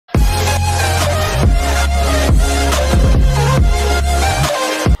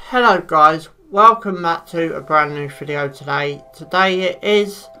Hello guys, welcome back to a brand new video today. Today it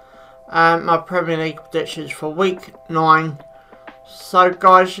is my Premier League predictions for week 9. So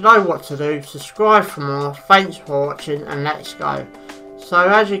guys, you know what to do, subscribe for more, thanks for watching and let's go. So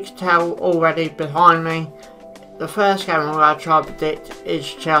as you can tell already behind me, the first game I'm going to try to predict is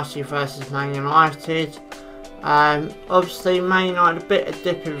Chelsea versus Man United. Obviously Man United a bit of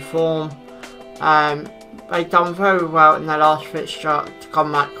dip in form. They've done very well in their last fixture to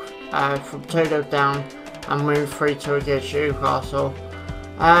come back from 2-0 down and win 3-2 against Newcastle.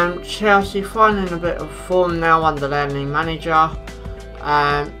 Chelsea finding a bit of form now under their new manager,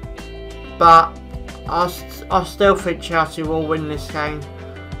 but I still think Chelsea will win this game.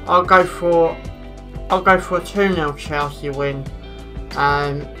 I'll go for a 2-0 Chelsea win.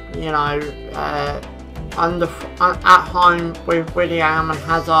 You know, at home with Willian and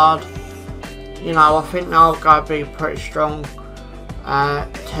Hazard. You know, I think they're going to be a pretty strong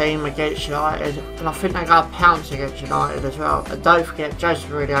team against United, and I think they're going to pounce against United as well. And don't forget, Jose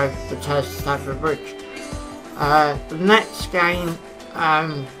Mourinho returns to Stamford Bridge. The next game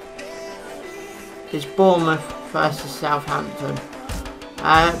is Bournemouth versus Southampton.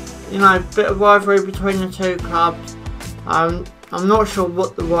 You know, a bit of rivalry between the two clubs. I'm not sure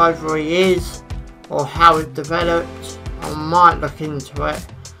what the rivalry is or how it developed. I might look into it.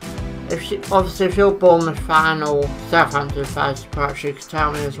 Obviously, if you're a Bournemouth fan or Southampton fans, perhaps you could tell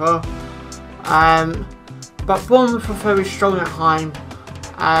me as well. But Bournemouth are very strong at home,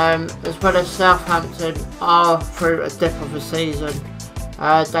 as well as Southampton are through a dip of the season.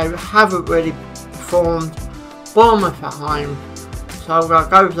 They haven't really performed. Bournemouth at home, so I'm going to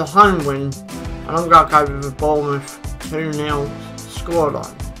go with the home win, and I'm going to go with the Bournemouth 2-0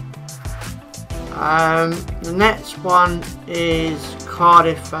 scoreline. The next one is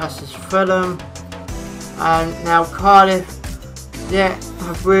Cardiff versus Fulham. Now Cardiff, yeah,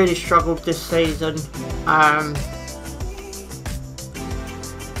 have really struggled this season.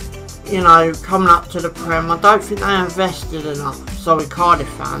 You know, coming up to the Prem, I don't think they invested enough. Sorry, Cardiff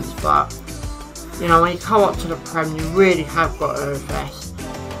fans, but you know, when you come up to the Prem, you really have got to invest.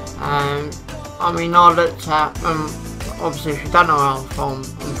 I mean, I looked at, obviously, if you don't know where I'm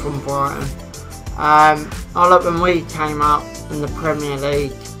from Brighton. I looked when we came up in the Premier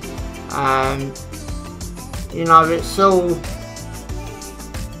League. You know, it's all,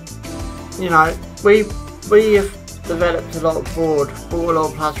 you know, we have developed a lot abroad, brought a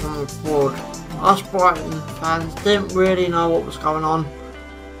lot of players from abroad. Us Brighton fans didn't really know what was going on,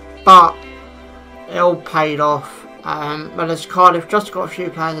 but it all paid off. Whereas Cardiff just got a few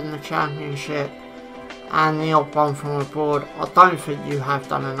players in the Championship and the odd one from abroad, I don't think you have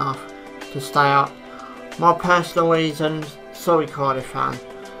done enough to stay up. My personal reasons, sorry Cardiff fan.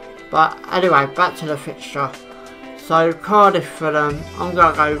 But anyway, back to the fixture. So Cardiff Fulham, I'm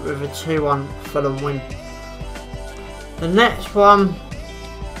going to go with a 2-1 Fulham win. The next one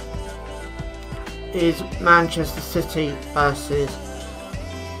is Manchester City versus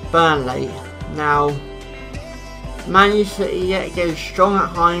Burnley. Now, Man City yet again strong at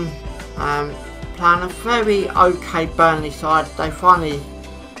home, playing a very okay Burnley side. They finally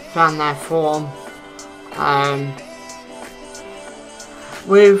found their form.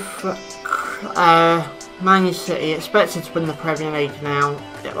 With Man City expected to win the Premier League now,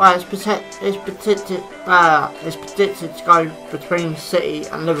 well, it's predicted to go between City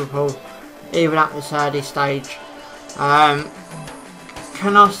and Liverpool, even at this early stage.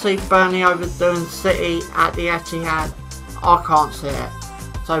 Can I see Burnley overdoing City at the Etihad? I can't see it.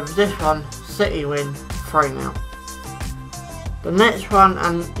 So for this one, City win 3-0. The next one,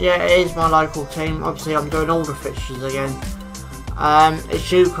 and yeah, it is my local team. Obviously, I'm doing all the fixtures again.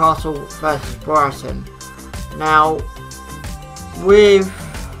 It's Newcastle versus Brighton. Now, with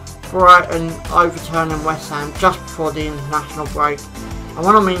Brighton overturning West Ham just before the international break, and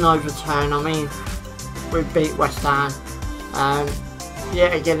when I mean overturn, I mean we beat West Ham.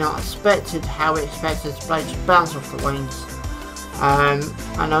 Yeah, again, I expected how we expected to play, just bounce off the wings. And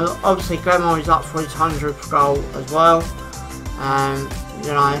obviously, Glenmore is up for his 100th goal as well.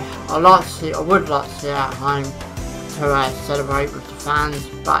 You know, I would like to see it at home to celebrate with the fans,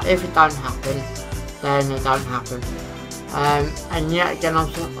 but if it don't happen, then it don't happen. And yet again,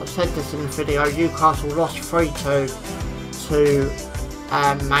 I've said this in the video, Newcastle lost 3-2 to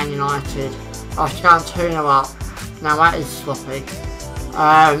Man United after going 2-0 up. Now that is sloppy.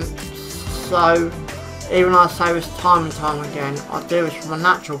 So even though I say this time and time again, I do this from a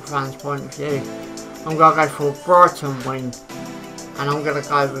natural fan's point of view. I'm going to go for a Brighton win, and I'm going to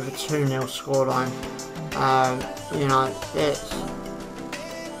go with a 2-0 scoreline. You know, it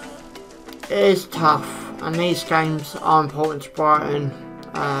is tough, and these games are important to Brighton.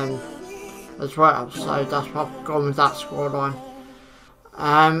 as well, so that's why I've gone with that scoreline.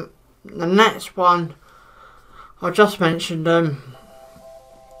 The next one, I just mentioned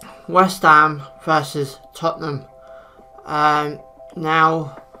West Ham versus Tottenham.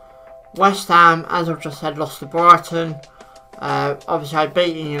 Now, West Ham, as I've just said, lost to Brighton. Obviously, I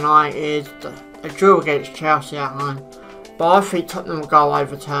beaten United. They drew against Chelsea at home. But I think Tottenham will go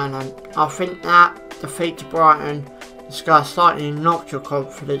overturn them. I think that defeat to Brighton is going to slightly knock your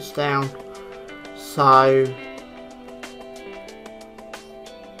confidence down. So,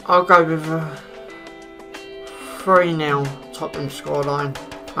 I'll go with a 3-0 Tottenham scoreline.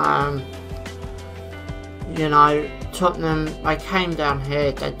 You know, Tottenham, they came down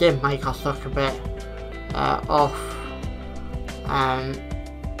here, they did make us look a bit off.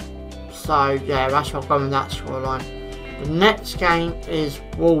 So yeah, that's what I've gone with that scoreline. The next game is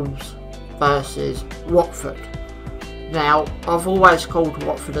Wolves versus Watford. Now, I've always called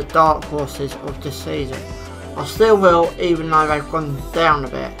Watford the dark horses of this season. I still will, even though they've gone down a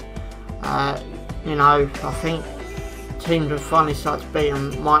bit. You know, I think teams have finally started to beat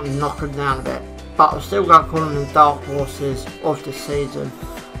them, might knock them down a bit. But I'm still going to call them the dark horses of this season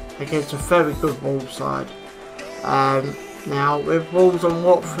against a very good Wolves side. Now, with Wolves and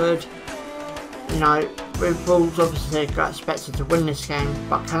Watford, you know, with Wolves obviously got expected to win this game,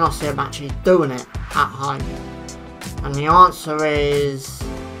 but can I see them actually doing it at home? And the answer is,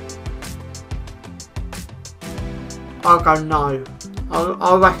 I'll go no.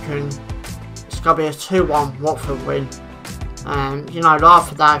 I reckon it's going to be a 2-1 Watford win. You know,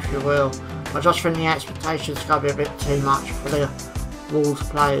 laugh at that if you will. I just think the expectations are going to be a bit too much for the Wolves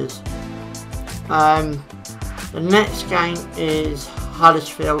players. The next game is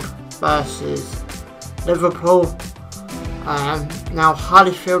Huddersfield versus Liverpool. Now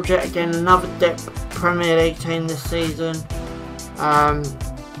Huddersfield yet again another dip Premier League team this season.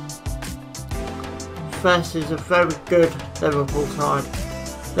 Versus a very good Liverpool side.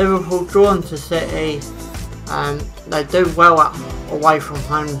 Liverpool drawn to City. They do well away from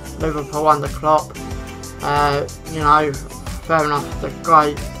home. Liverpool under Klopp. You know, fair enough. The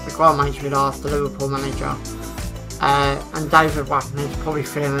guy makes me laugh. The Liverpool manager. And David Wagner is probably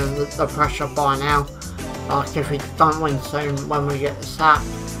feeling the pressure by now. Like if we don't win soon, when we get the sack.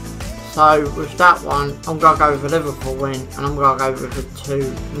 So with that one, I'm gonna go with a Liverpool win, and I'm gonna go with a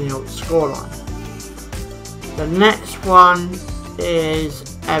 2-0 scoreline. The next one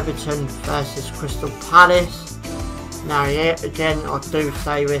is Everton versus Crystal Palace. Now yet again, I do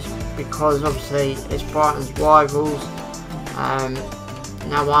say this because obviously it's Brighton's rivals.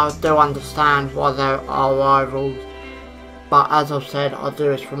 Now I do understand why they are rivals, but as I've said, I do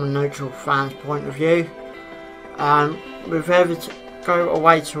this from a neutral fan's point of view. With Everton, go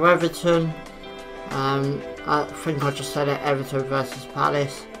away to Everton. I think I just said it, Everton versus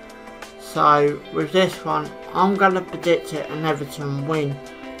Palace. So with this one, I'm going to predict it an Everton win.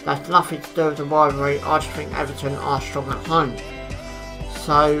 That's nothing to do with the rivalry. I just think Everton are strong at home.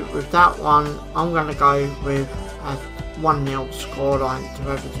 So with that one, I'm going to go with a 1-0 scoreline to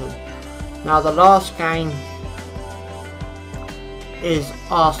Everton. Now the last game is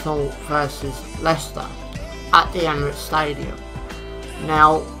Arsenal versus Leicester at the Emirates Stadium.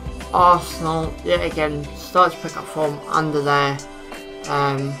 Now Arsenal yet again starts to pick up form under their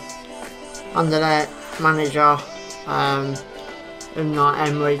manager Unai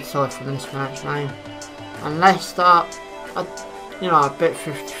Emery, sorry for the mismatched name, and Leicester, you know, a bit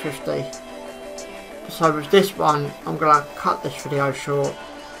 50-50. So with this one, I'm going to cut this video short.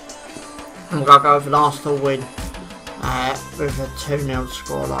 I'm going to go with an Arsenal win with a 2-0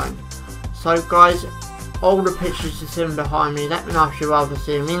 scoreline. So guys, all the pictures you've seen behind me, let me know if you'd rather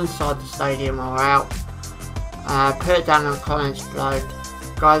see them inside the stadium or out. Put it down in the comments below.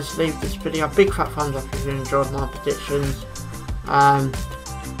 Guys, leave this video a big fat thumbs up if you enjoyed my predictions.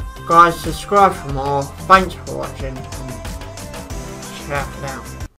 Guys, subscribe for more. Thanks for watching. And check it out.